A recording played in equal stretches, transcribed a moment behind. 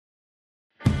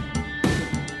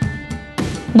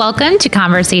Welcome to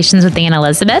Conversations with Anne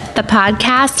Elizabeth, the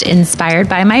podcast inspired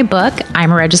by my book,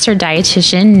 I'm a Registered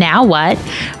Dietitian, Now What?,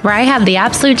 where I have the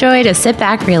absolute joy to sit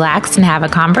back, relax, and have a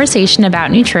conversation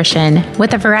about nutrition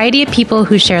with a variety of people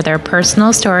who share their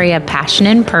personal story of passion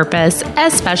and purpose,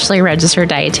 especially registered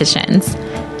dietitians.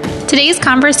 Today's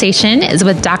conversation is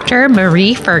with Dr.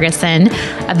 Marie Ferguson,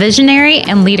 a visionary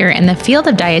and leader in the field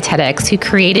of dietetics who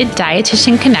created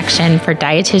Dietitian Connection for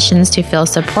dietitians to feel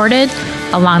supported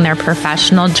along their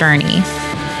professional journey.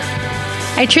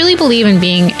 I truly believe in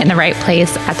being in the right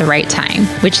place at the right time,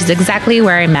 which is exactly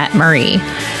where I met Marie.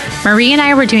 Marie and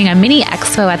I were doing a mini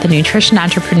expo at the Nutrition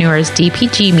Entrepreneurs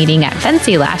DPG meeting at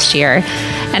Fancy last year,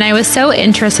 and I was so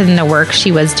interested in the work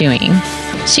she was doing.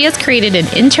 She has created an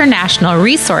international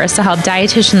resource to help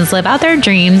dietitians live out their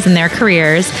dreams and their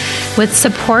careers with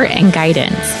support and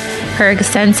guidance. Her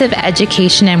extensive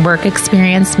education and work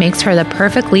experience makes her the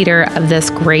perfect leader of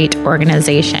this great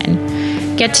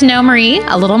organization. Get to know Marie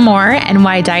a little more and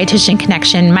why Dietitian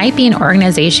Connection might be an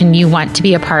organization you want to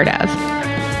be a part of.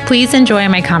 Please enjoy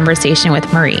my conversation with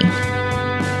Marie.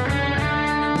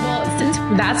 Well, since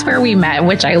that's where we met,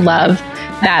 which I love,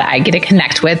 that I get to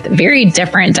connect with very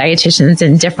different dietitians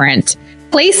in different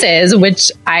places,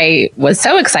 which I was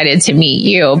so excited to meet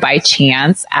you by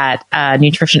chance at a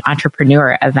Nutrition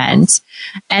Entrepreneur event.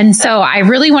 And so I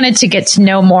really wanted to get to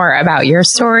know more about your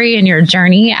story and your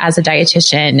journey as a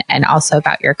dietitian and also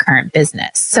about your current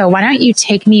business. So why don't you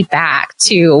take me back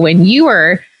to when you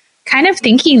were kind of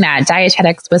thinking that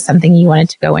dietetics was something you wanted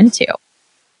to go into?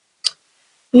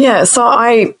 Yeah, so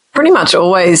I pretty much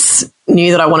always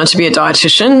knew that I wanted to be a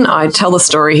dietitian. I tell the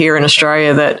story here in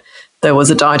Australia that there was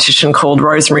a dietitian called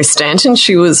Rosemary Stanton.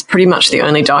 She was pretty much the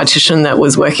only dietitian that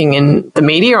was working in the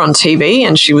media on TV,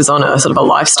 and she was on a sort of a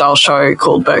lifestyle show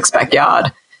called Burke's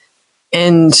Backyard.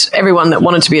 And everyone that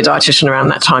wanted to be a dietitian around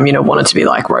that time, wanted to be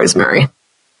like Rosemary.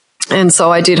 And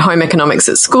so I did home economics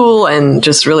at school and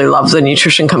just really loved the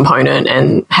nutrition component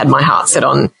and had my heart set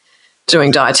on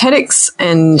doing dietetics.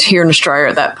 And here in Australia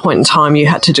at that point in time, you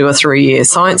had to do a 3-year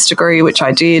science degree, which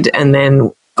I did, and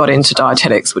then got into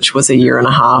dietetics, which was a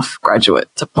 1.5-year graduate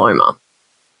diploma.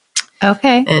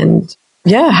 Okay. And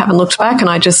yeah, haven't looked back. And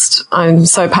I'm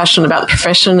so passionate about the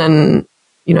profession and,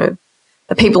 the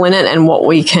people in it and what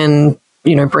we can,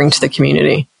 bring to the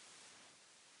community.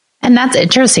 And that's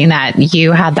interesting that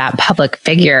you had that public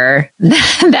figure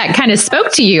that kind of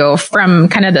spoke to you from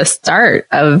kind of the start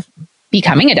of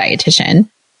becoming a dietitian.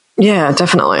 Yeah,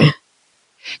 definitely.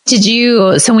 So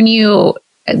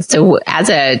as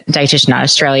a dietitian in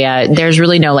Australia, there's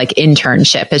really no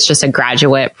internship. It's just a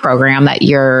graduate program that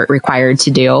you're required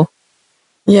to do.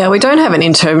 Yeah, we don't have an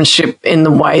internship in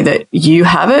the way that you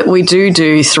have it. We do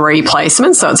 3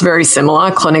 placements. So it's very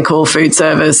similar: clinical, food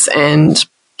service, and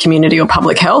community or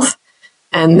public health.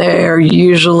 And they're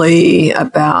usually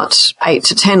about 8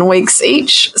 to 10 weeks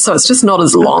each. So it's just not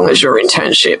as long as your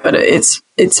internship, but it's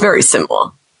very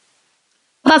similar.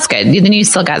 Well, that's good. Then you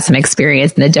still got some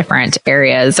experience in the different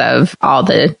areas of all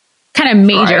the kind of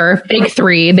major big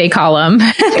 3, they call them,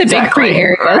 the Exactly. big 3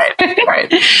 areas.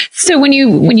 Right. So when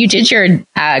you did your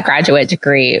graduate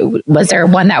degree, was there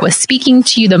one that was speaking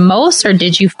to you the most, or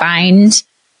did you find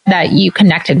that you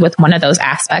connected with one of those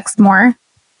aspects more?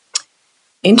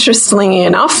 Interestingly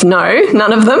enough, no,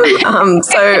 none of them.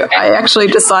 So I actually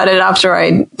decided after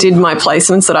I did my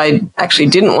placements that I actually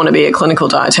didn't want to be a clinical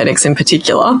dietetics in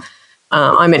particular.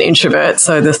 I'm an introvert,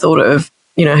 so the thought of,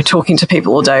 talking to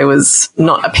people all day was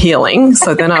not appealing.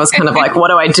 So then I was kind of like, what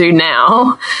do I do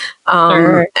now?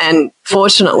 Sure. And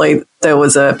fortunately, there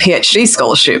was a PhD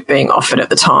scholarship being offered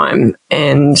at the time,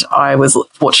 and I was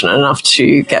fortunate enough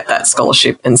to get that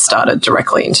scholarship and started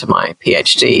directly into my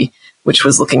PhD, which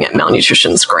was looking at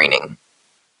malnutrition screening.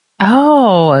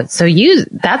 Oh, so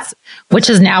which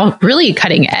is now really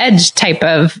cutting edge type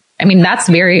of, that's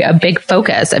a big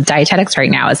focus of dietetics right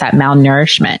now, is that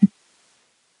malnourishment.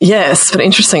 Yes, but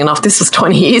interesting enough, this was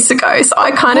 20 years ago. So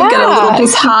I kind of get a little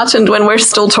disheartened when we're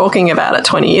still talking about it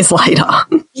 20 years later.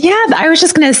 Yeah, I was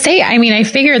just going to say, I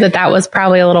figured that was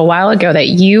probably a little while ago that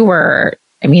you were,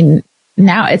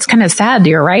 now it's kind of sad,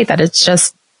 you're right, that it's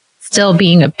just still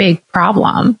being a big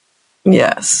problem.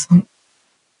 Yes.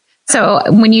 So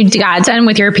when you got done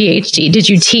with your PhD, did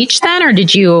you teach then, or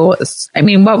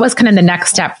what was kind of the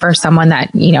next step for someone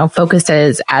that,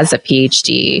 focuses as a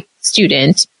PhD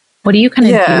student? What do you kind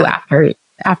of do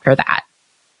after that?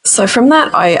 So from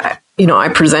that, I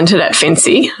presented at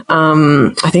Fancy.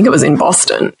 I think it was in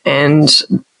Boston, and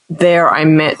there I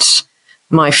met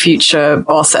my future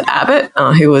boss at Abbott,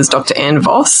 who was Dr. Ann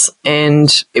Voss,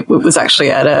 and it was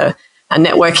actually at a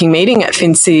networking meeting at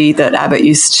Fancy that Abbott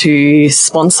used to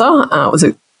sponsor. It was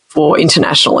a for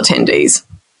international attendees.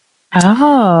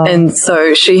 Oh. And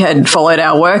so she had followed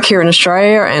our work here in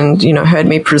Australia and, heard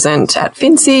me present at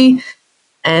FNCE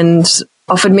and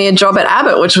offered me a job at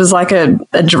Abbott, which was like a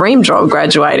dream job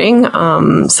graduating.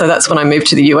 So that's when I moved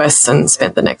to the US and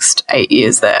spent the next 8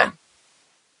 years there.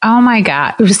 Oh my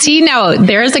God. See, now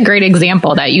there's a great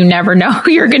example that you never know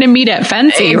who you're going to meet at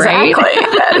FNCE, right?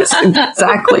 Exactly. That is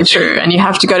exactly true. And you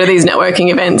have to go to these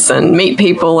networking events and meet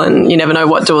people, and you never know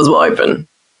what doors will open.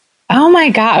 Oh my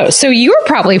God. So you were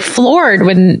probably floored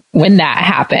when that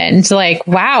happened. Like,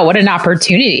 wow, what an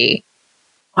opportunity.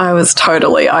 I was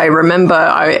totally. I remember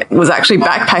I was actually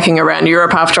backpacking around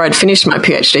Europe after I'd finished my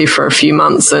PhD for a few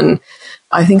months, and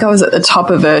I think I was at the top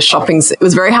of a shopping. It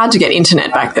was very hard to get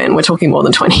internet back then. We're talking more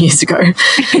than 20 years ago.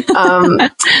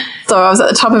 So I was at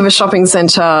the top of a shopping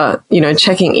center,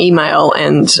 checking email,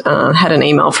 and had an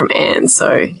email from Anne.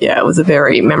 So yeah, it was a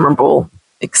very memorable,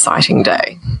 exciting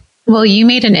day. Well, you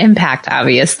made an impact,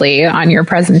 obviously, on your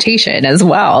presentation as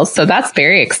well. So that's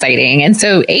very exciting. And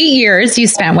so 8 years you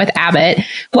spent with Abbott.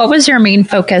 What was your main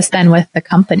focus then with the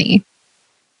company?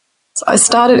 So I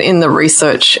started in the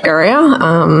research area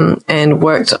and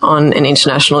worked on an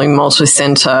internationally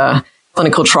multi-center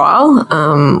clinical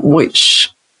trial, which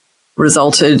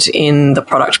resulted in the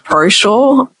product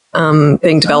ProSure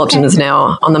being developed and is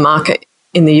now on the market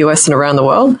in the US and around the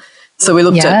world. So we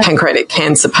looked at pancreatic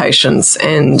cancer patients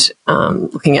and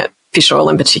looking at fish oil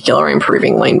in particular,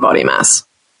 improving lean body mass.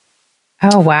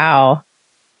 Oh, wow.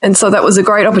 And so that was a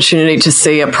great opportunity to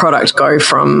see a product go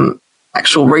from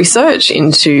actual research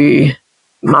into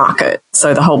market.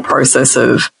 So the whole process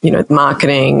of,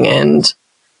 marketing and,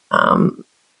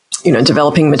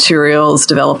 developing materials,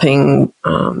 developing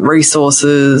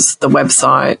resources, the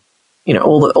website,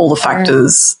 all the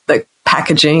factors, the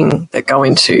packaging that go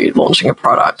into launching a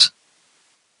product.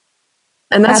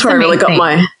 And that's where I really got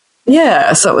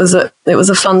so it was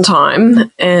a fun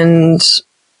time. And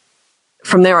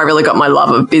from there, I really got my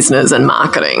love of business and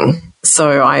marketing.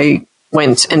 So I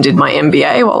went and did my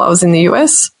MBA while I was in the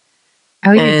US.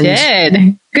 Oh, you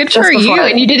did? Good for you.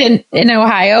 And you did it in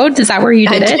Ohio? Is that where you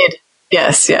did it? I did.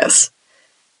 Yes.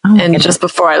 Oh, and just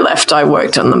before I left, I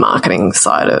worked on the marketing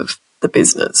side of the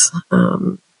business.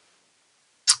 And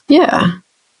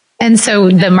so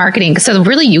the marketing, so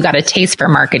really you got a taste for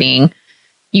marketing.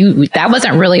 That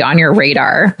wasn't really on your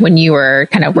radar when you were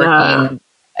kind of working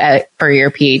for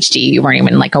your PhD. You weren't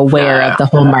even aware of the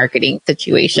whole marketing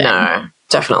situation. No,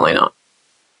 definitely not.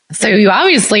 So you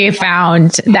obviously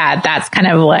found that that's kind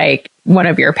of one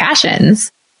of your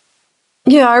passions.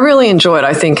 Yeah, I really enjoy it.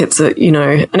 I think it's and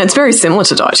it's very similar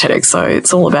to dietetics. So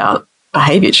it's all about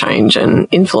behavior change and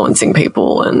influencing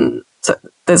people. And so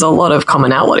there's a lot of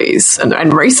commonalities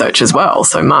and research as well.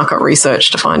 So market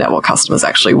research to find out what customers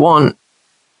actually want.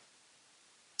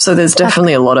 So there's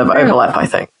definitely a lot of overlap, I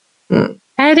think.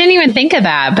 I didn't even think of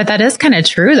that, but that is kind of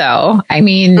true, though. I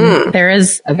mean, there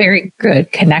is a very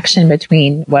good connection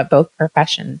between what both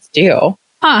professions do.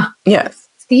 Huh. Yes.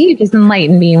 See, you just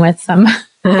enlightened me with some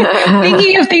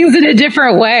thinking of things in a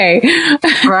different way.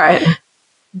 Right.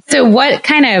 So what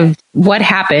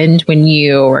happened when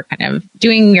you were kind of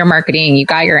doing your marketing, you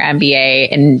got your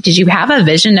MBA, and did you have a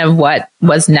vision of what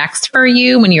was next for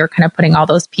you when you were kind of putting all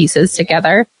those pieces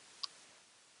together?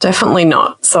 Definitely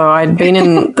not. So I'd been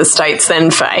in the States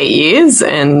then for 8 years,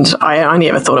 and I only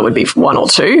ever thought it would be 1 or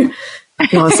 2.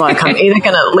 And I was like, I'm either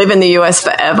going to live in the US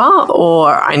forever or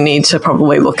I need to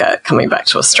probably look at coming back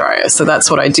to Australia. So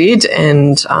that's what I did.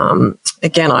 And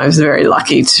again, I was very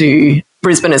lucky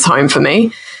Brisbane is home for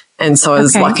me. And so I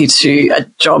was lucky a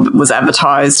job was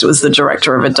advertised. It was the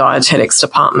director of a dietetics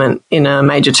department in a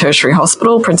major tertiary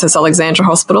hospital, Princess Alexandra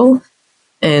Hospital.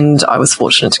 And I was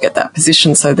fortunate to get that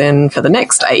position. So then for the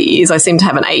next 8 years, I seem to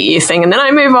have an 8-year thing and then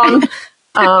I move on.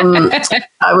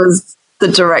 I was the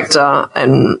director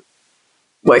and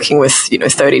working with,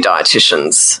 30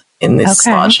 dietitians in this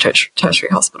large tertiary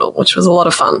hospital, which was a lot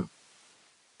of fun.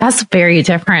 That's very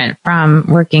different from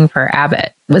working for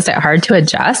Abbott. Was it hard to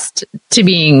adjust to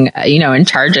being, in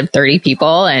charge of 30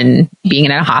 people and being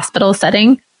in a hospital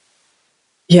setting?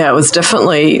 Yeah, it was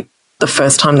definitely the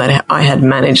first time that I had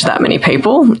managed that many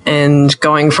people, and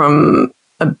going from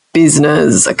a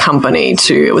company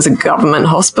to it was a government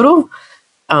hospital.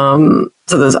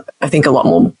 So there's, I think, a lot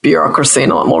more bureaucracy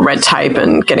and a lot more red tape,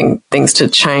 and getting things to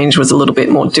change was a little bit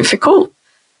more difficult.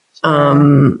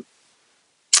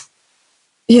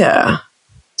 Yeah.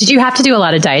 Did you have to do a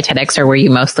lot of dietetics, or were you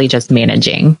mostly just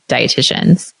managing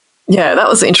dietitians? Yeah, that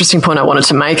was the interesting point I wanted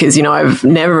to make is, I've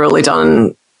never really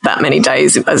done that many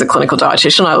days as a clinical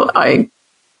dietitian. I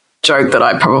joke that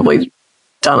I probably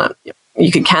done it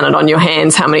you could count it on your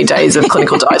hands how many days of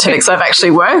clinical dietetics I've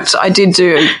actually worked.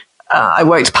 I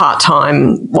worked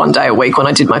part-time 1 day a week when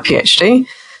I did my PhD.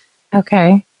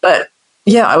 Okay. But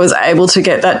yeah, I was able to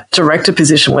get that director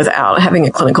position without having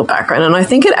a clinical background. And I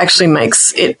think it actually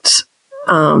makes it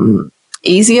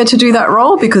easier to do that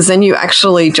role, because then you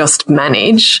actually just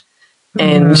manage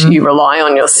and you rely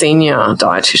on your senior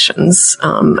dietitians.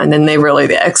 And then they're really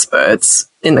the experts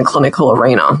in the clinical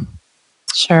arena.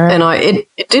 Sure. And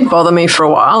it did bother me for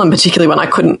a while, and particularly when I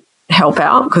couldn't help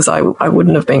out because I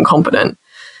wouldn't have been competent.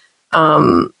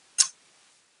 But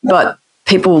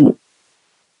people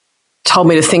told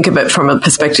me to think of it from a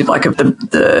perspective like of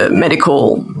the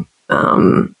medical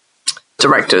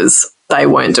directors. They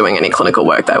weren't doing any clinical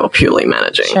work. They were purely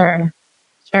managing. Sure.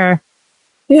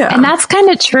 Yeah. And that's kind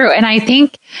of true. And I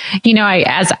think,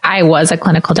 as I was a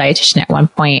clinical dietitian at one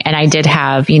point, and I did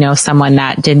have, someone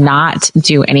that did not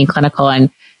do any clinical, and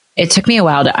it took me a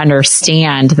while to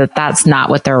understand that that's not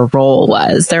what their role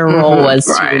was. Their role was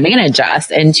to manage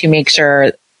us and to make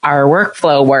sure our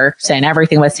workflow worked and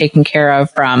everything was taken care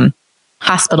of, from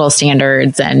hospital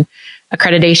standards and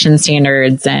accreditation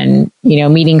standards and,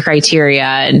 meeting criteria,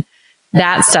 and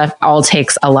that stuff all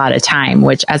takes a lot of time,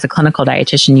 which as a clinical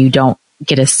dietitian, you don't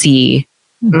get to see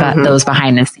those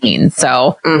behind the scenes.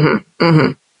 So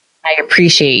I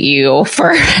appreciate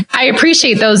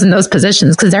those in those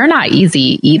positions, because they're not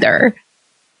easy either.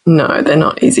 No, they're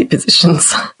not easy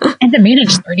positions. And to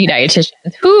manage 30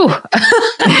 dietitians, whew,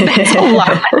 that's a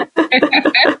lot.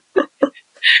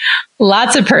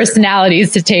 Lots of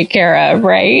personalities to take care of,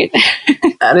 right?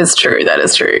 That is true.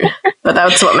 But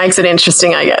that's what makes it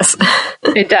interesting, I guess.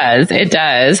 It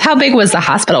does. How big was the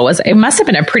hospital? It must have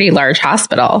been a pretty large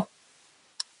hospital.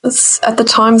 It was, at the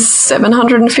time,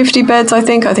 750 beds, I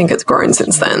think. I think it's grown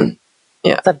since then.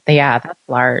 Yeah. That's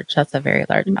large. That's a very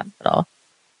large hospital.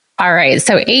 All right.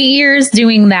 So 8 years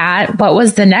doing that. What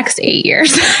was the next 8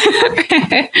 years?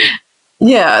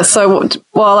 Yeah. So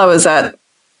while I was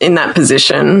in that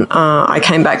position, I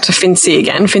came back to FINCI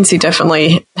again. FINCI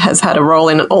definitely has had a role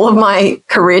in all of my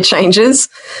career changes.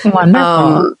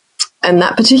 Wonderful. And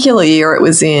that particular year, it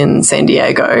was in San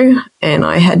Diego, and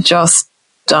I had just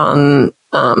done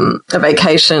a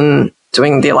vacation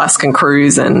doing the Alaskan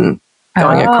cruise and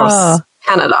going across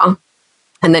Canada,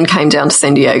 and then came down to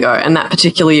San Diego. And that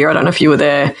particular year, I don't know if you were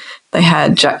there, they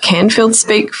had Jack Canfield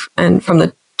speak, and from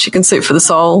the Chicken Soup for the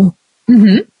Soul.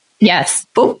 Mm-hmm. Yes.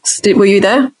 Books. Were you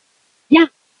there? Yeah,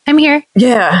 I'm here.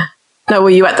 Yeah. No, were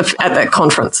you at that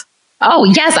conference? Oh,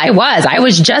 yes, I was. I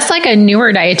was just like a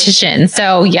newer dietitian.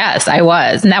 So yes, I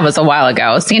was. And that was a while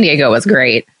ago. San Diego was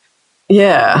great.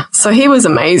 Yeah. So he was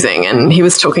amazing. And he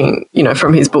was talking,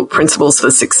 from his book, Principles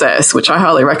for Success, which I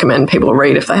highly recommend people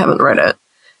read if they haven't read it.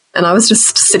 And I was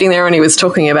just sitting there and he was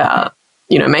talking about,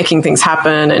 making things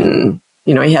happen. And,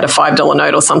 he had a $5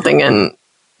 note or something, and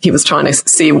he was trying to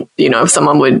see, if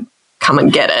someone would come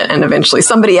and get it. And eventually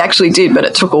somebody actually did, but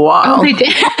it took a while. Oh, they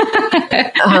did.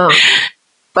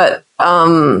 But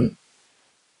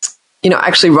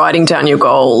actually writing down your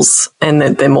goals, and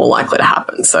that they're more likely to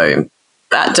happen. So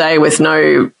that day, with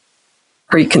no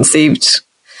preconceived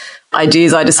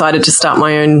ideas, I decided to start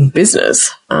my own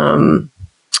business. And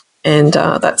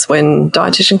that's when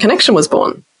Dietitian Connection was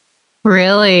born.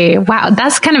 Really? Wow.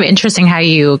 That's kind of interesting how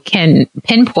you can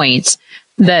pinpoint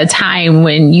the time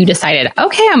when you decided,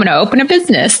 okay, I'm going to open a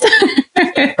business.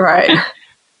 Right.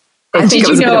 I think it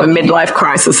was a bit of a midlife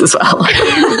crisis as well.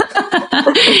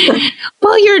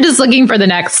 Well, you're just looking for the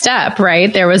next step,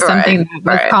 right? There was something that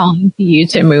was calling you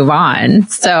to move on.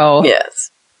 So,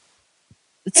 yes.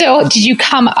 So did you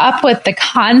come up with the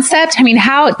concept? I mean,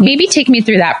 maybe take me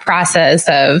through that process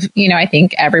of, I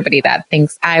think everybody that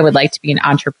thinks I would like to be an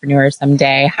entrepreneur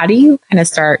someday, how do you kind of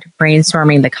start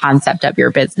brainstorming the concept of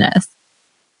your business?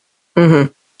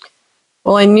 Mm-hmm.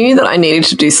 Well, I knew that I needed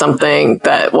to do something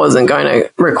that wasn't going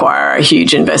to require a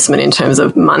huge investment in terms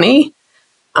of money.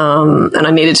 And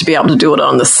I needed to be able to do it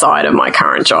on the side of my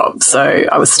current job. So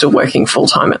I was still working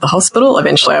full-time at the hospital.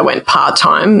 Eventually I went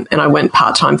part-time, and I went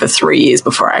part-time for 3 years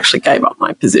before I actually gave up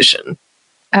my position.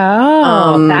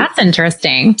 Oh, that's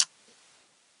interesting.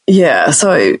 Yeah.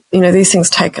 So, these things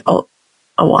take a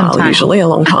while, usually a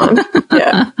long time.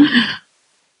 Yeah.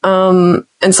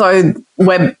 And so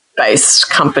web-based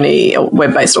company or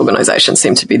web-based organization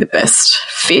seemed to be the best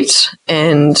fit.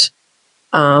 And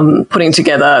putting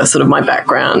together sort of my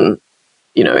background,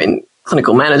 in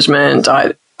clinical management,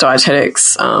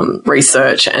 dietetics,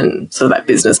 research, and sort of that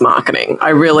business marketing. I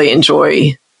really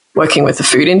enjoy working with the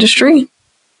food industry.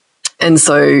 And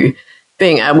so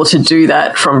being able to do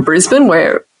that from Brisbane,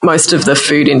 where most of the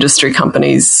food industry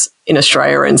companies in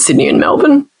Australia are in Sydney and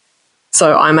Melbourne,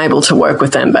 So I'm able to work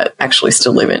with them, but actually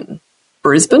still live in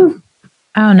Brisbane.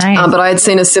 Oh, nice. But I had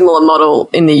seen a similar model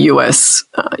in the US.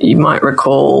 You might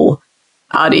recall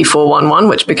RD411,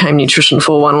 which became Nutrition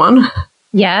 411.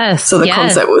 Yes. So the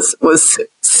concept was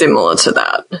similar to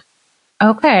that.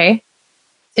 Okay.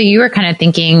 So you were kind of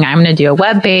thinking, I'm going to do a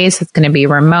web base. It's going to be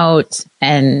remote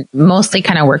and mostly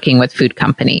kind of working with food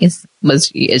companies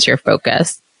is your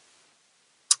focus.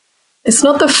 It's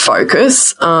not the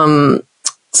focus.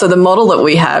 So the model that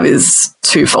we have is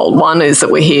twofold. One is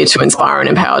that we're here to inspire and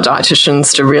empower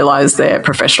dietitians to realize their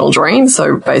professional dreams.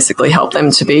 So basically help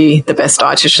them to be the best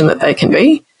dietitian that they can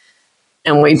be.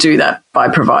 And we do that by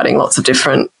providing lots of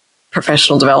different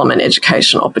professional development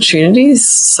education opportunities.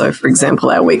 So, for example,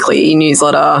 our weekly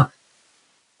e-newsletter,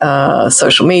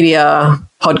 social media,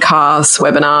 podcasts,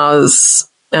 webinars,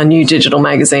 our new digital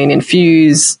magazine,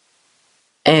 Infuse,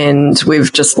 and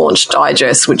we've just launched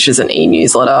Digest, which is an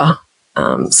e-newsletter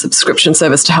subscription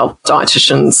service to help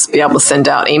dietitians be able to send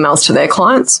out emails to their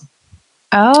clients.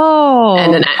 Oh,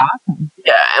 and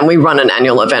and we run an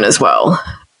annual event as well.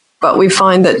 But we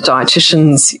find that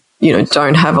dietitians,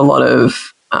 don't have a lot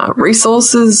of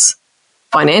resources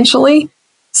financially.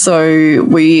 So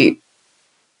we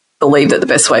believe that the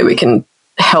best way we can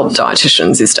help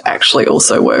dietitians is to actually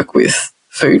also work with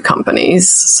food companies.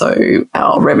 So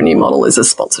our revenue model is a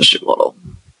sponsorship model.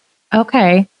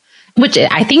 Okay. Which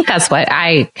I think that's what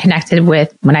I connected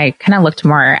with when I kind of looked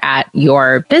more at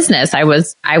your business. I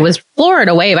was floored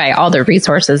away by all the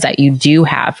resources that you do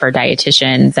have for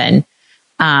dietitians.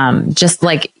 And just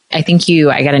like, I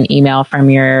got an email from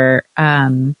your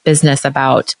business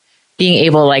about being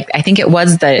able, I think it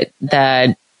was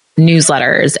the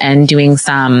newsletters and doing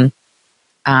some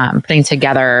putting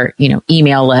together,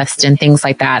 email list and things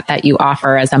like that you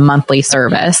offer as a monthly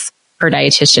service for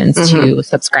dietitians to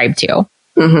subscribe to.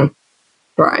 Mm-hmm.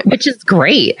 Right. Which is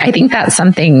great. I think that's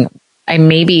something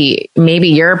maybe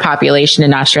your population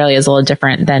in Australia is a little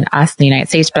different than us in the United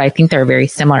States, but I think they're very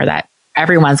similar, that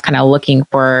everyone's kind of looking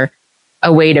for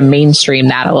a way to mainstream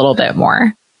that a little bit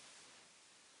more.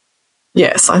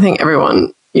 Yes, I think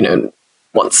everyone,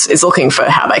 is looking for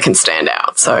how they can stand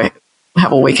out. So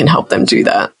how we can help them do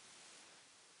that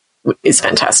is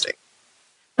fantastic.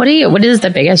 What is the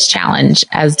biggest challenge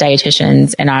as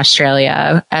dietitians in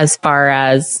Australia, as far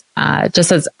as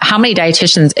how many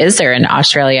dietitians is there in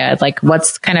Australia?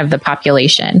 What's kind of the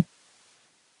population?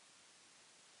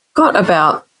 Got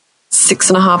about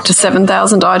 6,500 to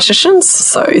 7,000 dietitians.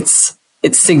 So it's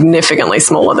significantly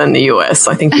smaller than the US.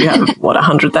 I think you have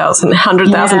 100,000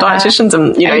 dietitians,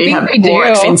 and you have more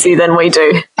at Fincy than we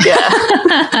do.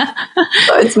 Yeah.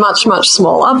 So it's much, much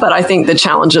smaller, but I think the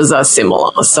challenges are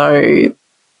similar. So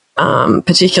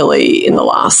particularly in the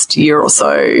last year or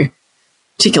so,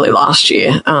 particularly last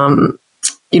year,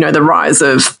 the rise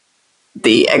of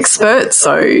the experts.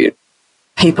 So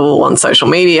people on social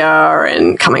media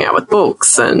and coming out with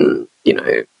books and,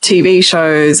 TV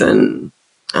shows and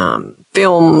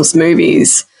films,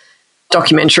 movies,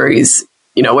 documentaries,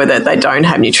 where they don't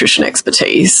have nutrition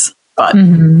expertise, but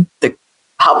the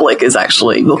public is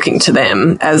actually looking to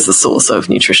them as the source of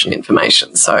nutrition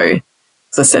information. So,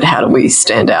 as I said, how do we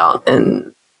stand out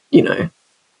and,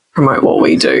 promote what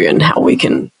we do and how we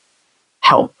can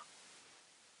help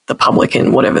the public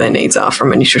in whatever their needs are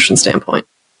from a nutrition standpoint?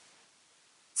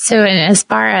 So, and as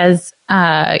far as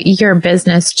your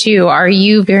business too, are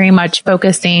you very much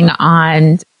focusing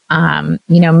on,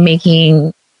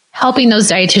 helping those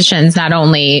dietitians not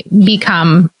only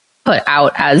become put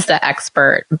out as the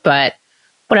expert, but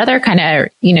what other kind of,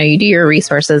 you do your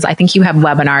resources? I think you have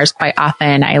webinars quite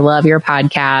often. I love your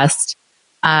podcast.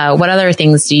 What other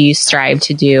things do you strive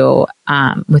to do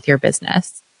with your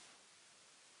business?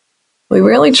 We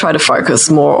really try to focus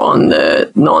more on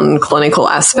the non-clinical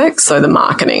aspects, so the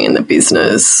marketing and the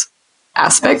business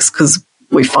aspects, because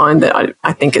we find that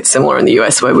I think it's similar in the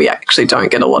US, where we actually don't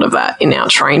get a lot of that in our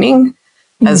training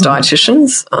as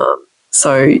dietitians.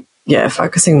 So,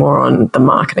 focusing more on the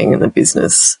marketing and the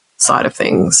business side of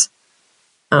things.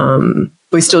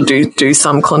 We still do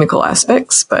some clinical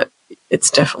aspects, but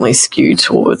it's definitely skewed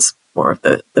towards more of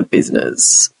the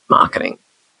business marketing.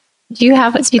 Do you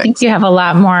think you have a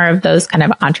lot more of those kind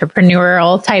of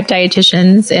entrepreneurial type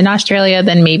dietitians in Australia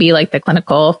than maybe the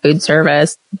clinical food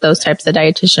service, those types of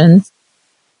dietitians?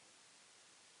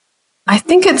 I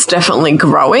think it's definitely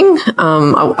growing.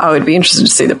 I would be interested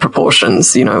to see the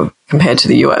proportions, compared to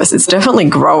the US. It's definitely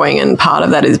growing, and part of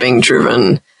that is being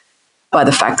driven by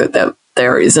the fact that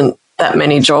there isn't that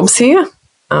many jobs here.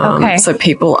 So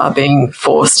people are being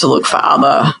forced to look for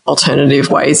other alternative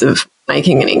ways of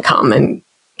making an income, and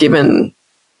given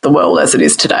the world as it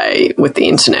is today with the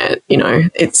internet,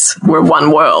 we're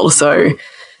one world. So,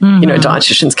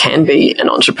 dietitians can be an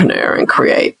entrepreneur and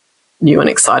create new and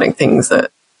exciting things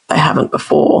that they haven't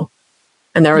before.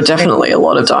 And there are definitely a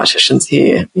lot of dietitians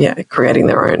here, creating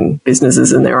their own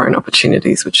businesses and their own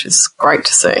opportunities, which is great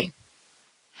to see.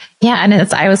 Yeah. And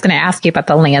I was going to ask you about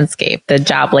the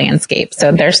job landscape.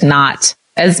 So there's not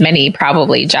as many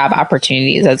probably job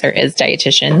opportunities as there is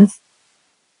dietitians.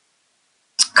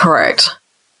 Correct.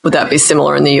 Would that be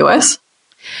similar in the US?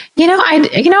 I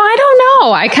don't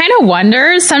know. I kind of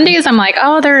wonder. Some days I'm like,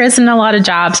 oh, there isn't a lot of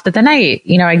jobs. But then I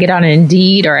get on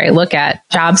Indeed or I look at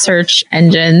job search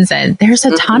engines and there's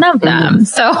a ton of them.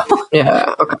 So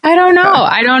yeah, okay. I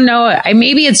don't know.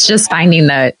 Maybe it's just finding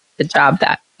the job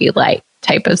that you like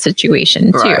type of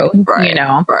situation too. Right.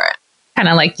 Kind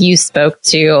of like you spoke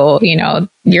to, your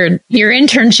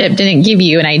internship didn't give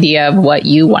you an idea of what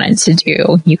you wanted to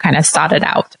do. You kind of sought it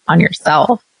out on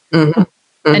yourself. Mm-hmm.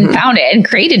 And found it and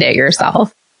created it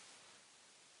yourself.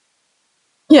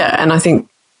 Yeah, and I think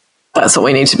that's what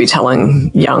we need to be telling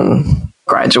young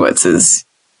graduates is,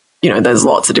 there's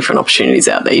lots of different opportunities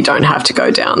out there. You don't have to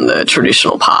go down the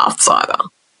traditional paths either.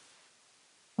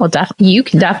 Well, you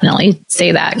can definitely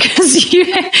say that because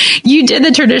you did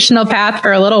the traditional path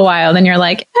for a little while. Then you're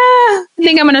like, I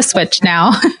think I'm going to switch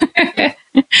now.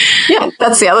 Yeah,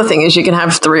 that's the other thing is you can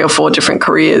have 3 or 4 different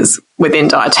careers within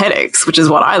dietetics, which is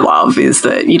what I love, is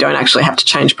that you don't actually have to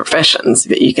change professions,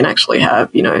 but you can actually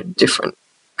have, different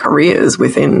careers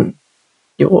within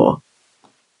your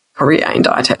career in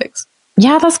dietetics.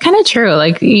 Yeah, that's kind of true.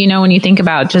 Like, when you think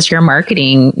about just your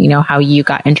marketing, how you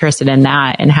got interested in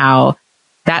that and how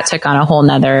that took on a whole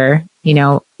nother,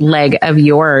 leg of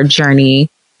your journey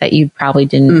that you probably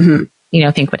didn't,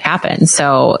 think would happen.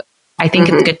 So I think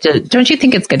it's good don't you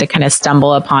think it's good to kind of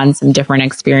stumble upon some different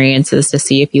experiences to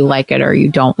see if you like it or you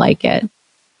don't like it?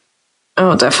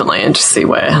 Oh, definitely. And to see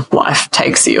where life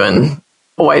takes you and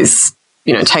always,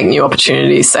 take new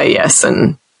opportunities, say yes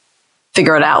and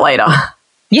figure it out later.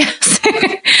 Yes.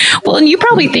 Well, and you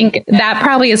probably think that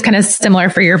probably is kind of similar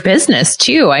for your business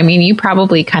too. I mean, you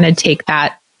probably kind of take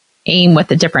that aim with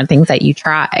the different things that you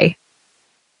try.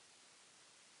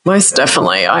 Most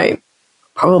definitely. I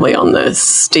probably on the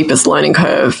steepest learning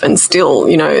curve and still,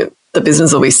 the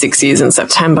business will be 6 years in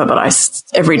September, but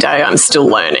every day I'm still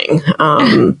learning.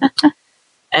 And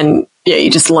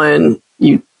yeah,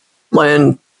 you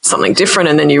learn something different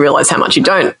and then you realize how much you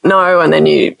don't know. And then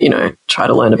you try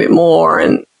to learn a bit more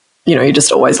and, you're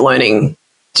just always learning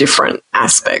different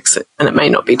aspects and it may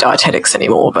not be dietetics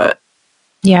anymore, but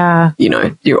yeah,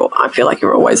 I feel like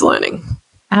you're always learning.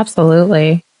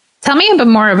 Absolutely. Tell me a bit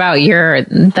more about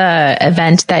the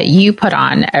event that you put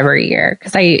on every year,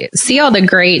 because I see all the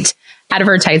great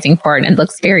advertising for it and it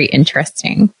looks very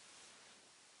interesting.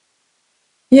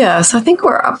 Yeah, so I think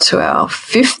we're up to our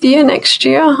 5th year next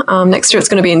year. Next year it's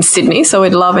going to be in Sydney, so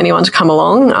we'd love anyone to come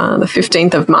along the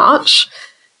 15th of March.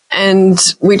 And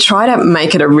we try to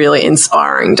make it a really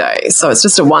inspiring day. So it's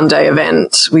just a one-day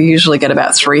event. We usually get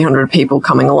about 300 people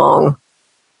coming along.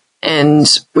 And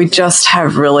we just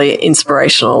have really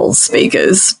inspirational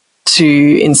speakers to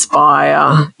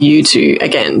inspire you to,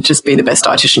 again, just be the best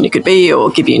dietitian you could be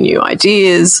or give you new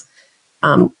ideas.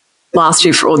 This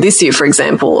year, for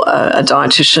example, a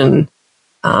dietitian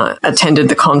attended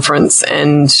the conference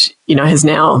and, has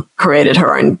now created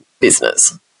her own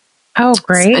business. Oh,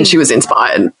 great. And she was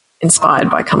inspired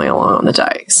by coming along on the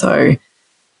day. So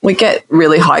we get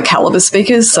really high caliber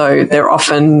speakers. So they're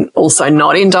often also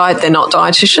not in diet. They're not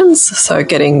dietitians. So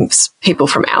getting people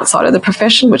from outside of the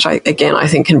profession, which I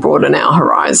think can broaden our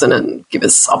horizon and give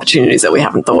us opportunities that we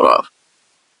haven't thought of.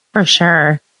 For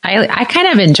sure. I kind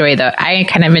of enjoy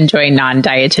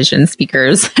non-dietitian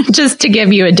speakers just to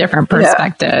give you a different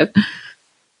perspective. Yeah.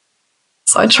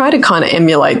 So I try to kind of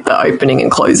emulate the opening and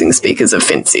closing speakers of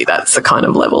FNCE. That's the kind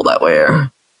of level that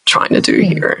we're trying to do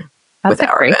here. That's with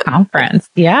a great event. Conference.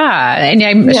 Yeah. And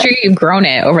I'm sure you've grown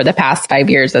it over the past 5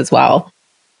 years as well.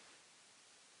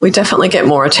 We definitely get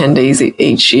more attendees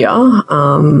each year.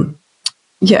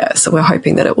 So we're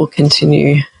hoping that it will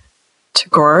continue to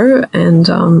grow.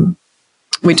 And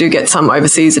we do get some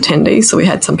overseas attendees. So we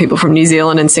had some people from New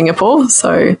Zealand and Singapore.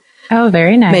 So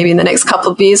very nice. Maybe in the next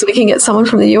couple of years we can get someone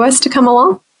from the US to come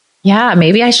along. Yeah,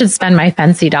 maybe I should spend my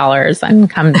FNCE dollars and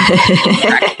come.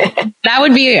 That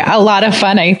would be a lot of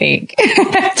fun, I think.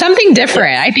 Something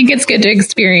different. I think it's good to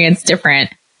experience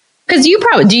different. Because you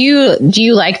probably do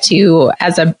you like to,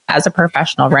 as a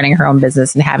professional running her own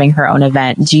business and having her own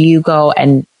event, do you go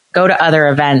to other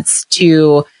events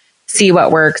to see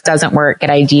what works, doesn't work, get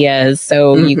ideas,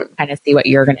 so you can kind of see what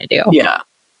you're going to do? Yeah.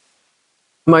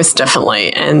 most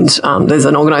definitely. And there's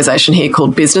an organization here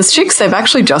called Business Chicks. They've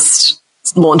actually just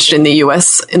launched in the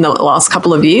US in the last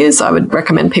couple of years. I would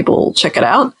recommend people check it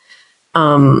out.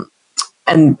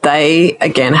 And they,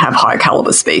 again, have high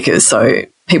caliber speakers. So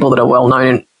people that are well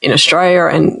known in Australia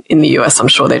and in the US, I'm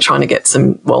sure they're trying to get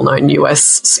some well known US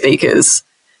speakers.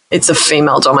 It's a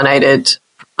female dominated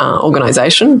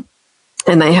organization,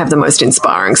 and they have the most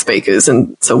inspiring speakers.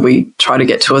 And so we try to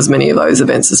get to as many of those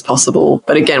events as possible.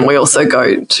 But again, we also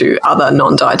go to other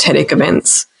non-dietetic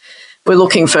events. We're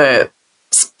looking for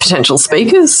potential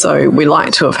speakers. So we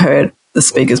like to have heard the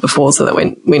speakers before so that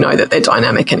we know that they're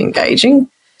dynamic and engaging.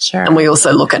 Sure. And we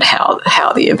also look at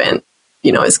how the event,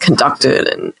 is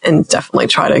conducted and definitely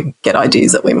try to get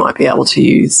ideas that we might be able to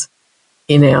use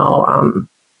in our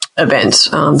event.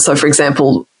 So, for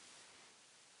example,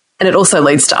 and it also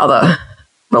leads to other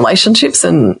relationships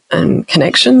and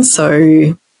connections. So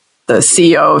the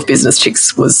CEO of Business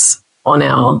Chicks was on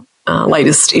our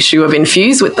latest issue of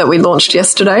Infuse that we launched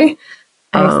yesterday.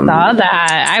 I saw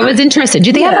that. I was interested.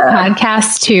 Do they have a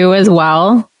podcast too as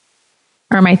well?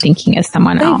 Or am I thinking of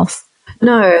someone else?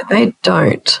 No, they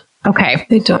don't. Okay.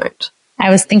 They don't. I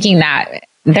was thinking that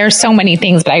there's so many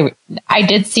things, but I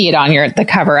did see it on the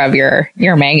cover of your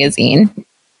magazine.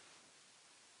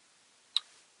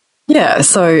 Yeah,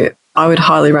 so I would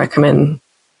highly recommend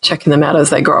checking them out as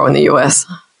they grow in the US.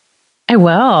 I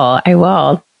will.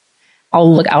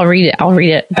 I'll read it. I'll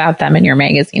read it about them in your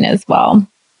magazine as well.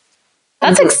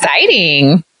 That's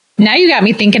exciting. Now you got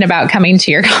me thinking about coming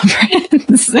to your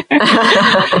conference.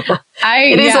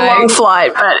 It is a long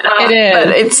flight, but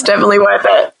it's definitely worth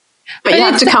it. But you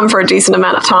have to come for a decent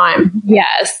amount of time.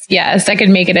 Yes. I could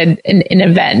make it an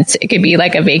event. It could be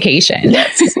like a vacation.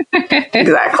 Yes,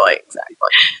 exactly.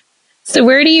 So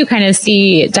where do you kind of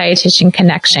see Dietitian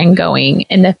Connection going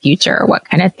in the future? What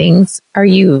kind of things are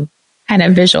you kind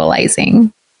of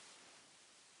visualizing?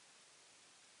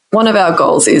 One of our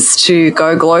goals is to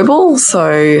go global.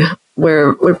 So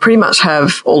we pretty much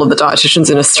have all of the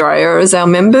dietitians in Australia as our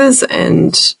members,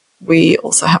 and we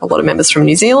also have a lot of members from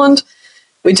New Zealand.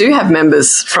 We do have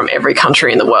members from every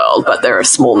country in the world, but there are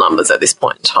small numbers at this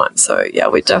point in time. So yeah,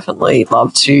 we definitely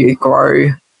love to grow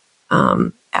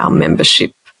our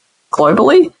membership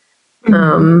globally.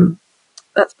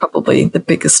 That's probably the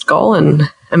biggest goal. And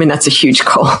I mean, that's a huge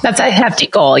goal. That's a hefty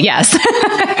goal. Yes.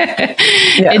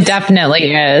 It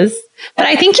definitely is. But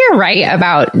I think you're right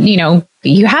about,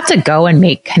 you have to go and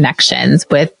make connections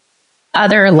with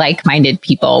other like-minded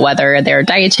people, whether they're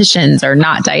dietitians or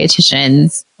not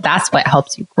dietitians. That's what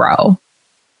helps you grow.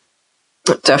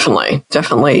 Definitely.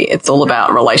 It's all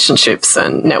about relationships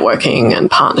and networking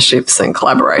and partnerships and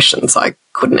collaborations. I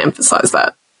couldn't emphasize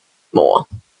that more.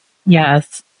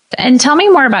 Yes. And tell me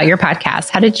more about your podcast.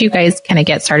 How did you guys kind of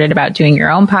get started about doing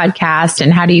your own podcast,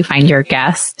 and how do you find your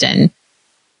guests, and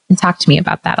talk to me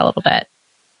about that a little bit.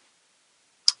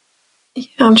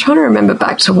 Yeah, I'm trying to remember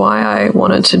back to why I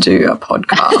wanted to do a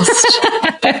podcast.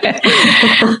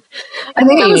 I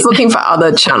think I was looking for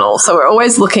other channels. So we're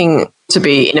always looking to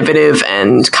be innovative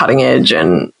and cutting edge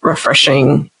and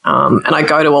refreshing. And I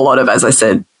go to a lot of, as I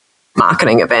said,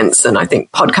 marketing events, and I think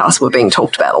podcasts were being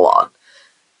talked about a lot.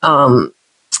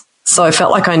 So I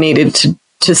felt like I needed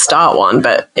to start one,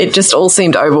 but it just all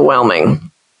seemed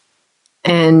overwhelming.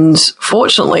 And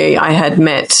fortunately, I had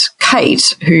met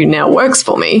Kate, who now works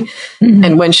for me. Mm-hmm.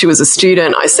 And when she was a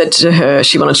student, I said to her,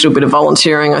 she wanted to do a bit of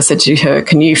volunteering. I said to her,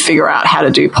 can you figure out how to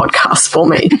do podcasts for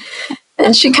me?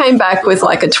 And she came back with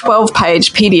like a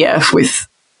 12-page PDF with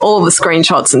all of the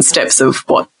screenshots and steps of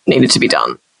what needed to be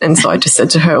done. And so I just said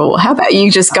to her, well, how about you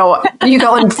just go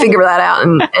and figure that out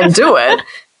and do it,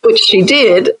 which she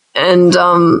did. And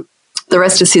the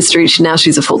rest is history. Now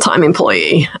she's a full-time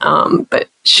employee. But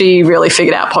she really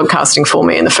figured out podcasting for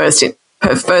me. In her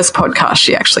first podcast,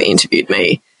 she actually interviewed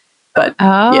me. But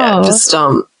yeah, just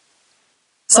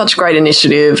such great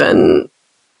initiative. And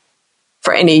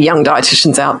for any young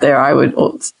dietitians out there, I would,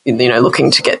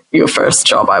 looking to get your first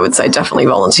job, I would say definitely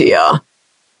volunteer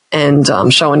and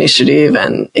show initiative,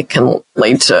 and it can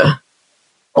lead to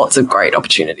lots of great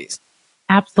opportunities.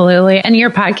 Absolutely. And your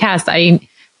podcast,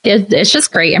 it's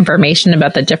just great information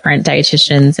about the different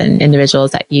dietitians and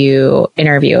individuals that you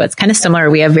interview. It's kind of similar.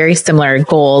 We have very similar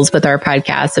goals with our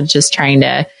podcast of just trying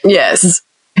to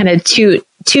kind of toot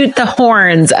the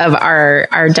horns of our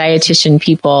dietitian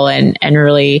people and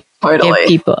really give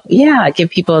people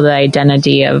the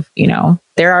identity of,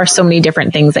 there are so many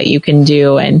different things that you can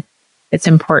do, and it's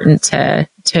important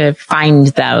to find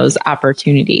those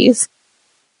opportunities.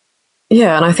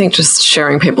 Yeah, and I think just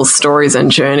sharing people's stories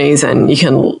and journeys, and you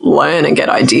can learn and get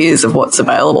ideas of what's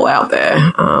available out there.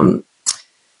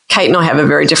 Kate and I have a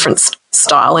very different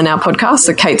style in our podcast.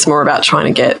 So Kate's more about trying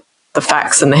to get the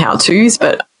facts and the how-tos,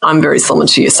 but I'm very similar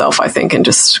to yourself, I think, and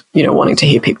just, wanting to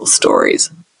hear people's stories.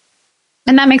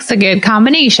 And that makes a good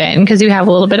combination because you have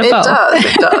a little bit of both.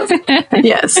 It does.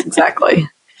 Yes, exactly.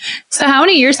 So how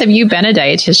many years have you been a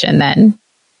dietitian then?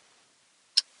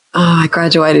 I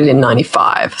graduated in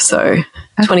 95, so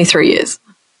 23 years.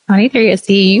 23 years.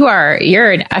 See,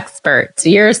 you're an expert. So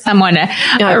you're someone,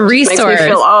 a resource. Makes me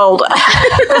feel old.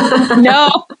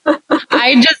 No,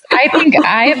 I think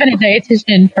I have been a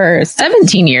dietitian for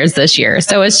 17 years this year.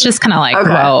 So it's just kind of like,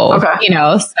 whoa,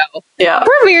 so yeah,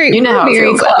 we're very, how it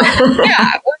feels.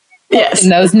 Yeah. Yes. In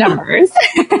those numbers.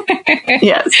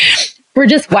 Yes. We're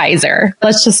just wiser.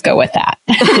 Let's just go with that.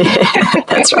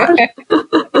 That's right.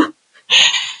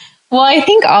 Well, I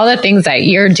think all the things that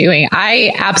you're doing,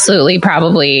 I absolutely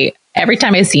probably, every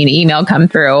time I see an email come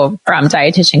through from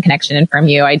Dietitian Connection and from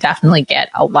you, I definitely get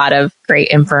a lot of great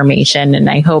information. And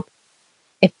I hope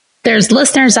if there's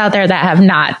listeners out there that have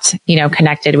not,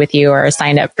 connected with you or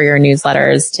signed up for your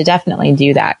newsletters, to definitely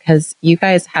do that, because you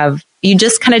guys you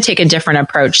just kind of take a different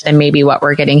approach than maybe what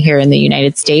we're getting here in the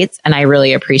United States. And I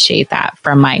really appreciate that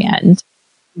from my end.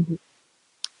 Mm-hmm.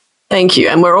 Thank you.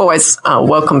 And we're always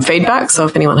welcome feedback. So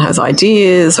if anyone has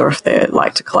ideas or if they'd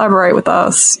like to collaborate with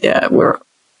us, we're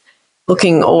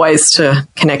looking always to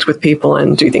connect with people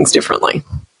and do things differently.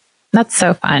 That's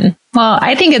so fun. Well,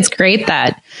 I think it's great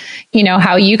that,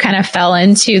 how you kind of fell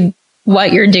into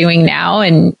what you're doing now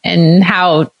and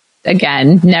how,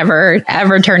 again, never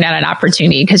ever turn down an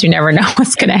opportunity because you never know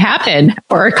what's going to happen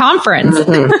or a conference.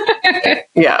 Mm-hmm.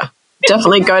 Yeah.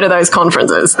 Definitely go to those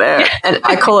conferences there. And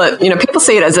I call it, people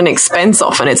see it as an expense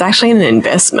often. It's actually an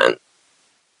investment.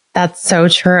 That's so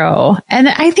true. And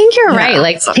I think you're right.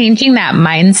 Like changing that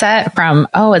mindset from,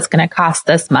 it's going to cost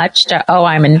this much to,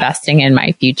 I'm investing in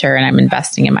my future and I'm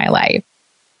investing in my life.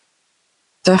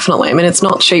 Definitely. I mean, it's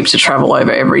not cheap to travel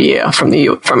over every year from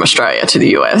Australia to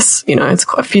the US. It's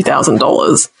quite a few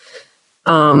 $1,000s.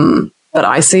 But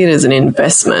I see it as an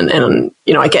investment and,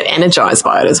 I get energized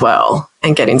by it as well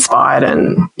and get inspired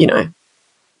and,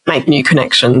 make new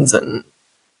connections. And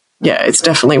it's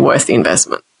definitely worth the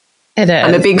investment. It is.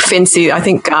 I'm a big fancy. I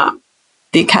think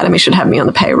the Academy should have me on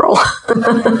the payroll.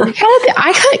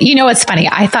 It's funny.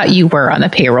 I thought you were on the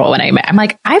payroll when I met. I'm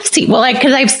like,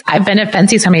 because I've been at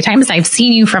Fancy so many times and I've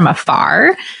seen you from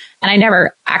afar. And I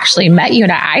never actually met you.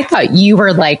 And I thought you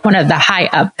were like one of the high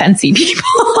up Fancy people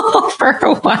for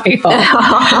a while.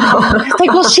 I was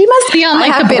like, well, she must be on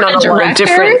like the board of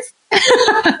directors.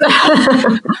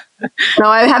 No,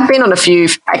 I have been on a few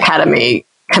Academy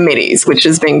committees, which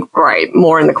has been great,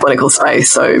 more in the clinical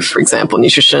space. So, for example,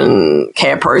 nutrition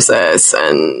care process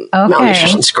and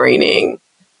malnutrition screening,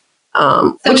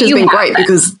 which has been great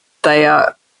because they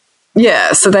are,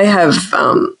 so they have,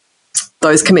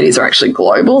 those committees are actually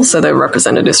global, so they're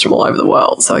representatives from all over the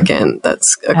world. So again,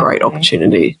 that's a great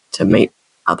opportunity to meet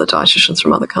other dietitians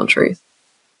from other countries.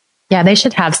 Yeah, they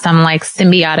should have some like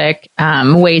symbiotic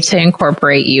way to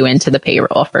incorporate you into the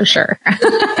payroll for sure.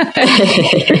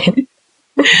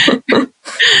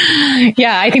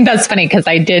 Yeah, I think that's funny because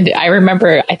I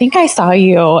remember, I think I saw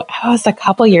you, it was a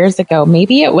couple years ago,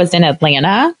 maybe it was in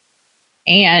Atlanta.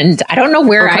 And I don't know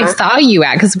where I saw you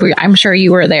at because I'm sure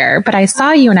you were there, but I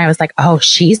saw you and I was like, I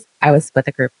was with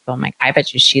a group of people. I'm like, I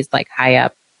bet you she's like high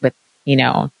up with,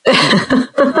 the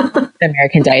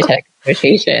American Dietetic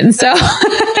Association. So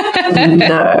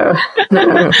no.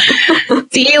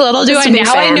 See, little do I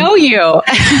now I know you.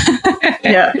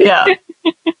 Yeah.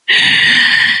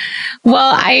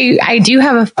 Well, I do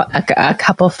have a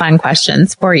couple fun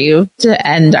questions for you to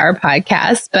end our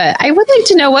podcast, but I would like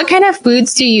to know, what kind of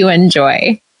foods do you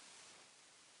enjoy?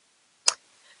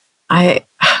 I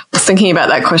was thinking about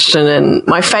that question, and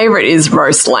my favorite is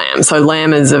roast lamb. So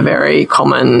lamb is a very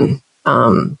common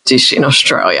dish in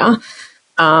Australia,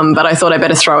 but I thought I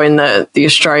better throw in the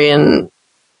Australian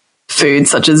foods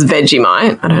such as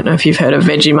Vegemite. I don't know if you've heard of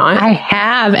Vegemite. I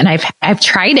have, and I've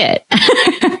tried it.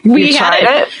 You tried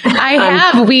it? I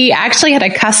have. We actually had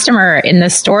a customer in the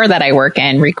store that I work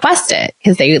in request it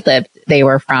because they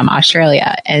were from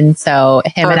Australia. And so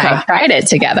him and I tried it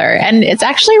together, and it's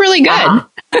actually really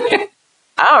good.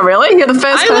 Oh, really? You're the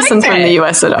first person from the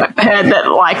US that I've heard that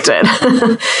liked it.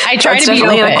 I tried to be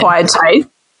definitely an acquired taste.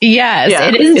 Yes,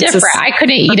 it is different. I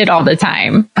couldn't eat it all the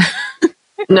time.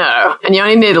 No, and you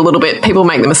only need a little bit. People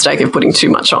make the mistake of putting too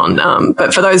much on.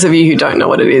 But for those of you who don't know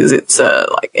what it is, it's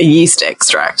like a yeast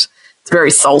extract. It's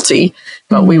very salty,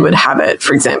 but we would have it,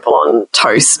 for example, on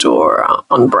toast or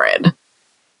on bread.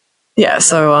 Yeah,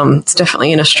 so it's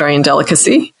definitely an Australian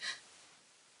delicacy.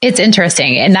 It's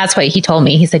interesting. And that's what he told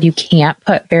me. He said, you can't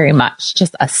put very much,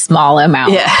 just a small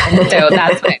amount. Yeah. And so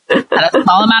that's what, a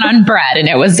small amount on bread. And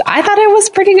I thought it was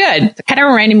pretty good. It kind of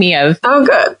reminded me of, oh,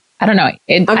 good. I don't know.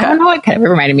 I don't know what it kind of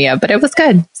reminded me of, but it was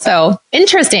good. So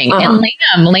interesting.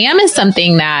 And lamb is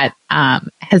something that,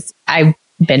 I've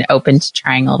been open to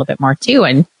trying a little bit more too.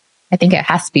 And I think it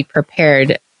has to be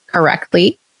prepared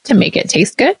correctly to make it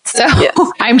taste good. So yes.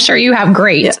 I'm sure you have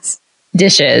great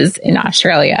dishes in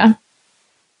Australia.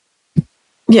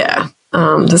 Yeah.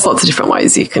 There's lots of different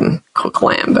ways you can cook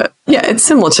lamb, but yeah, it's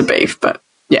similar to beef, but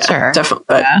yeah, definitely.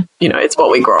 But it's what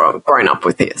we grown up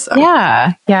with here. So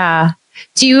yeah. Yeah.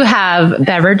 Do you have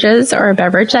beverages or a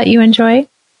beverage that you enjoy?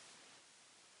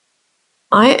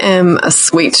 I am a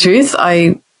sweet tooth.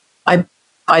 I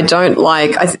don't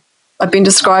like, I've been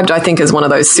described, I think, as one of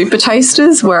those super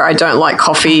tasters where I don't like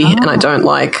coffee and I don't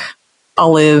like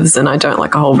olives and I don't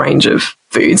like a whole range of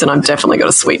foods, and I've definitely got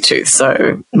a sweet tooth.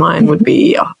 So mine would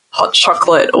be a hot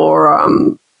chocolate or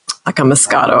like a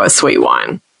Moscato, a sweet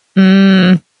wine.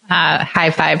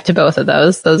 High five to both of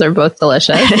those. Those are both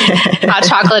delicious. Hot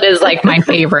chocolate is like my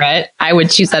favorite. I would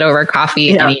choose that over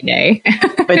coffee any day.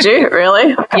 Would you?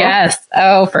 Really? Okay. Yes.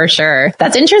 Oh, for sure.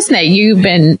 That's interesting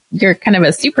that you're kind of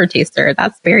a super taster.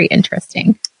 That's very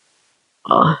interesting.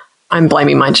 I'm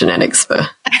blaming my genetics for,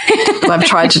 I've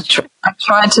tried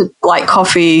to like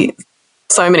coffee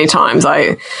so many times.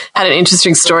 I had an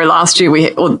interesting story last year.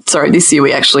 This year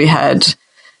we actually had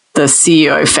the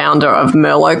CEO founder of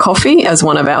Merlot Coffee as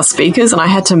one of our speakers, and I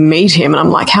had to meet him, and I'm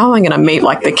like, how am I going to meet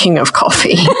like the king of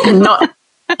coffee and not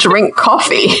drink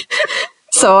coffee?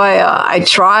 So I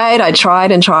tried,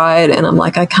 and I'm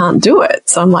like, I can't do it.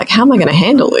 So I'm like, how am I going to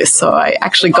handle this? So I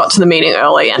actually got to the meeting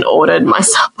early and ordered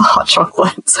myself a hot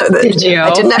chocolate so that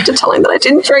I didn't have to tell him that I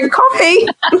didn't drink coffee.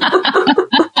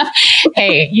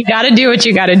 Hey, you got to do what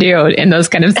you got to do in those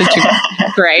kind of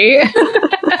situations, right?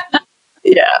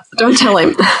 Yeah, don't tell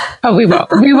him. Oh, we won't.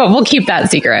 We'll keep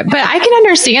that secret. But I can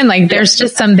understand, like, there's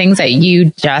just some things that you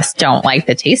just don't like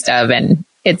the taste of, and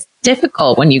it's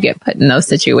difficult when you get put in those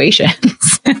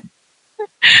situations.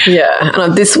 Yeah.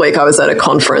 And this week I was at a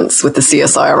conference with the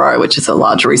CSIRO, which is a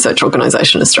large research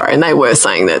organization in Australia, and they were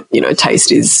saying that,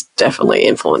 taste is definitely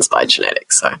influenced by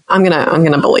genetics. So I'm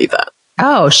gonna believe that.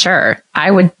 Oh, sure. I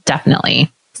would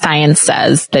definitely. Science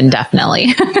says, then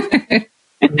definitely.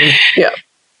 Yeah.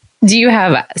 Do you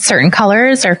have certain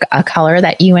colors or a color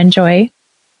that you enjoy?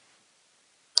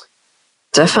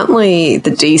 Definitely the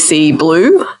DC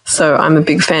blue. So I'm a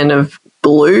big fan of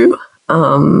blue.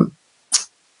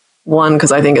 One,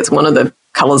 because I think it's one of the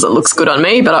colors that looks good on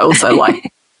me, but I also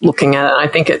like looking at it. I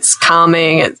think it's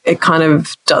calming. It kind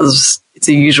of does, it's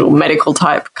a usual medical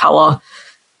type color.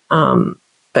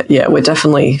 But yeah, we're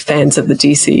definitely fans of the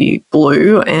DC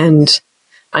blue. And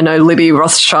I know Libby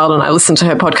Rothschild, and I listened to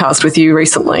her podcast with you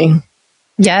recently.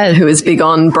 Yeah. Who is big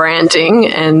on branding.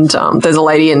 And there's a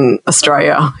lady in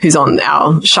Australia who's on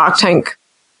our Shark Tank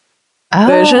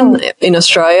version in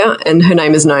Australia. And her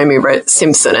name is Naomi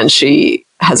Simpson. And she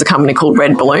has a company called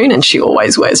Red Balloon, and she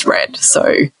always wears red.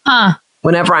 So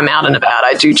whenever I'm out and about,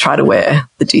 I do try to wear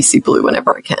the DC blue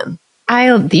whenever I can.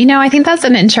 I think that's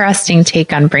an interesting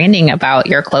take on branding about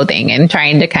your clothing and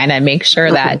trying to kind of make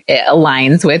sure that it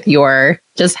aligns with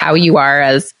just how you are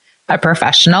as a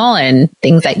professional and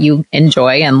things that you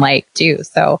enjoy and like too.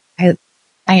 So I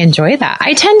enjoy that.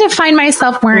 I tend to find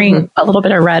myself wearing a little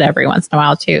bit of red every once in a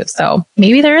while too. So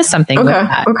maybe there is something with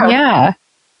that. Okay. Yeah.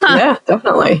 Huh. Yeah,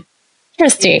 definitely.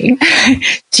 Interesting.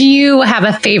 Do you have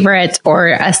a favorite or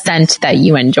a scent that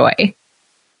you enjoy?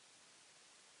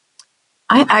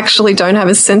 I actually don't have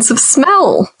a sense of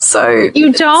smell. So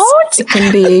you don't? It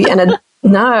can be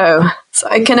no.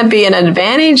 So it can be an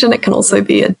advantage, and it can also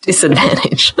be a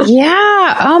disadvantage.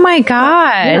 Yeah. Oh my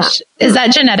gosh. Yeah. Is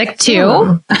that genetic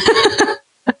too?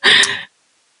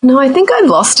 No, I think I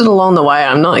lost it along the way.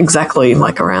 I'm not exactly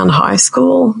like around high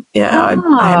school. Yeah.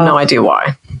 I have no idea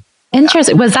why.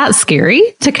 Interesting. Was that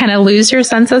scary to kind of lose your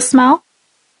sense of smell?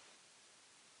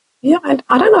 Yeah,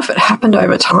 I don't know if it happened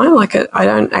over time. Like, I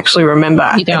don't actually remember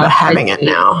ever having it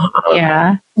now.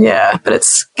 Yeah, but it's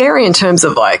scary in terms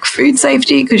of like food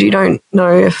safety, because you don't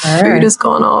know if food has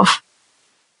gone off,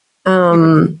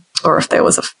 or if there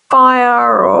was a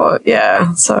fire, or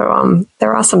So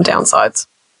there are some downsides.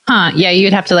 Huh? Yeah,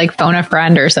 you'd have to like phone a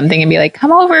friend or something and be like,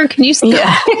 "Come over, can you smell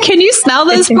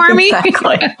this for me?"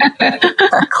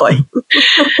 Exactly.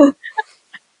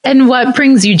 And what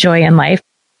brings you joy in life?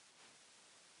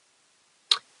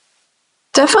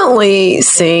 Definitely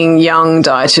seeing young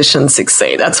dietitians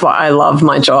succeed. That's why I love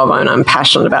my job, and I'm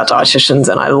passionate about dietitians,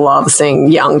 and I love seeing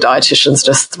young dietitians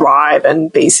just thrive and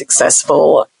be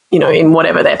successful. in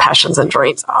whatever their passions and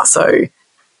dreams are. So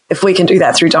if we can do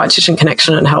that through Dietitian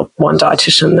Connection and help one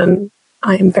dietitian, then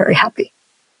I am very happy.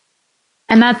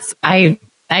 And I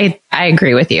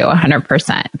agree with you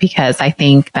 100%, because I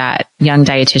think that young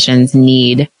dietitians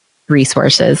need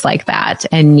resources like that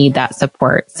and need that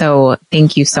support. So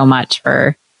thank you so much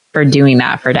for doing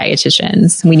that for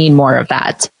dietitians. We need more of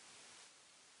that.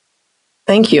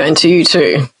 Thank you. And to you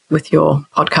too, with your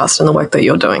podcast and the work that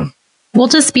you're doing. We'll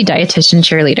just be dietitian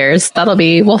cheerleaders.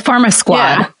 We'll form a squad.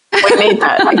 Yeah, we need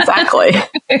that. Exactly.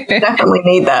 Definitely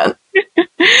need that.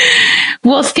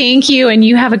 Well, thank you. And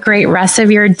you have a great rest of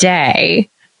your day.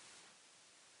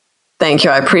 Thank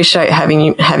you. I appreciate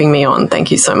having me on.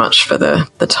 Thank you so much for the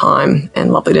time,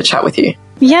 and lovely to chat with you.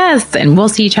 Yes. And we'll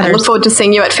see each other. I look forward to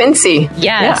seeing you at Fancy.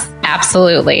 Yes,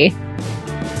 absolutely.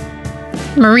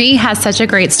 Marie has such a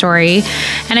great story,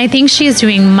 and I think she is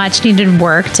doing much needed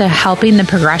work to helping the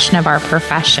progression of our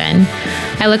profession.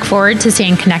 I look forward to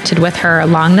staying connected with her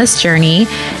along this journey,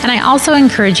 and I also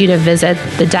encourage you to visit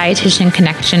the Dietitian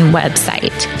Connection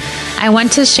website. I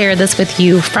want to share this with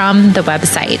you from the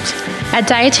website. At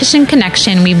Dietitian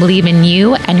Connection, we believe in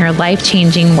you and your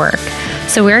life-changing work,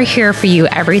 so we're here for you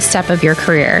every step of your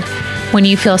career. When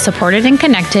you feel supported and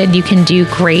connected, you can do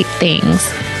great things.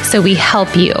 So we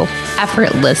help you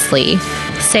effortlessly.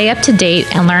 Stay up to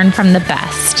date and learn from the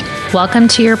best. Welcome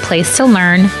to your place to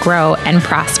learn, grow, and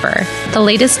prosper. The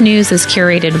latest news is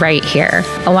curated right here,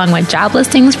 along with job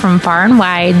listings from far and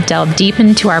wide. Delve deep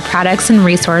into our products and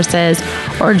resources,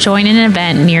 or join an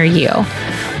event near you.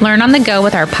 Learn on the go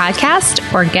with our podcast,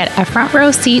 or get a front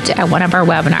row seat at one of our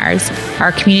webinars.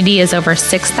 Our community is over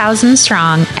 6,000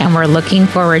 strong, and we're looking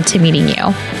forward to meeting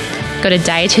you. Go to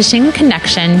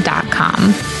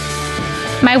dietitianconnection.com.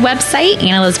 My website,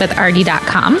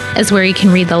 AnnElizabethRD.com, is where you can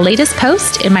read the latest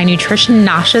post in my Nutrition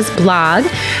Nauseous blog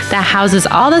that houses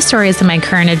all the stories of my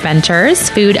current adventures,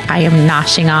 food I am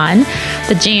noshing on,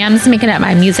 the jams making up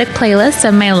my music playlist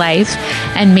of my life,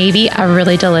 and maybe a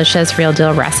really delicious Real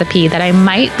Deal recipe that I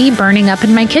might be burning up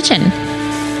in my kitchen.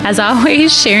 As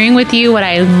always, sharing with you what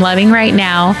I'm loving right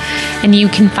now, and you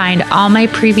can find all my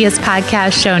previous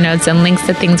podcast show notes and links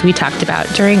to things we talked about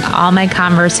during all my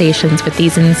conversations with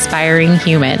these inspiring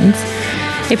humans.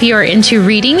 If you are into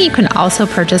reading, you can also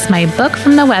purchase my book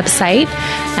from the website,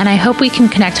 and I hope we can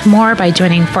connect more by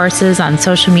joining forces on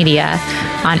social media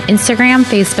on Instagram,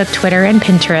 Facebook, Twitter, and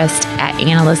Pinterest at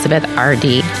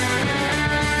AnnElizabethRD.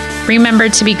 Remember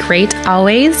to be great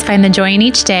always, find the joy in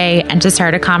each day, and to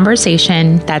start a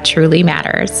conversation that truly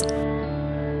matters.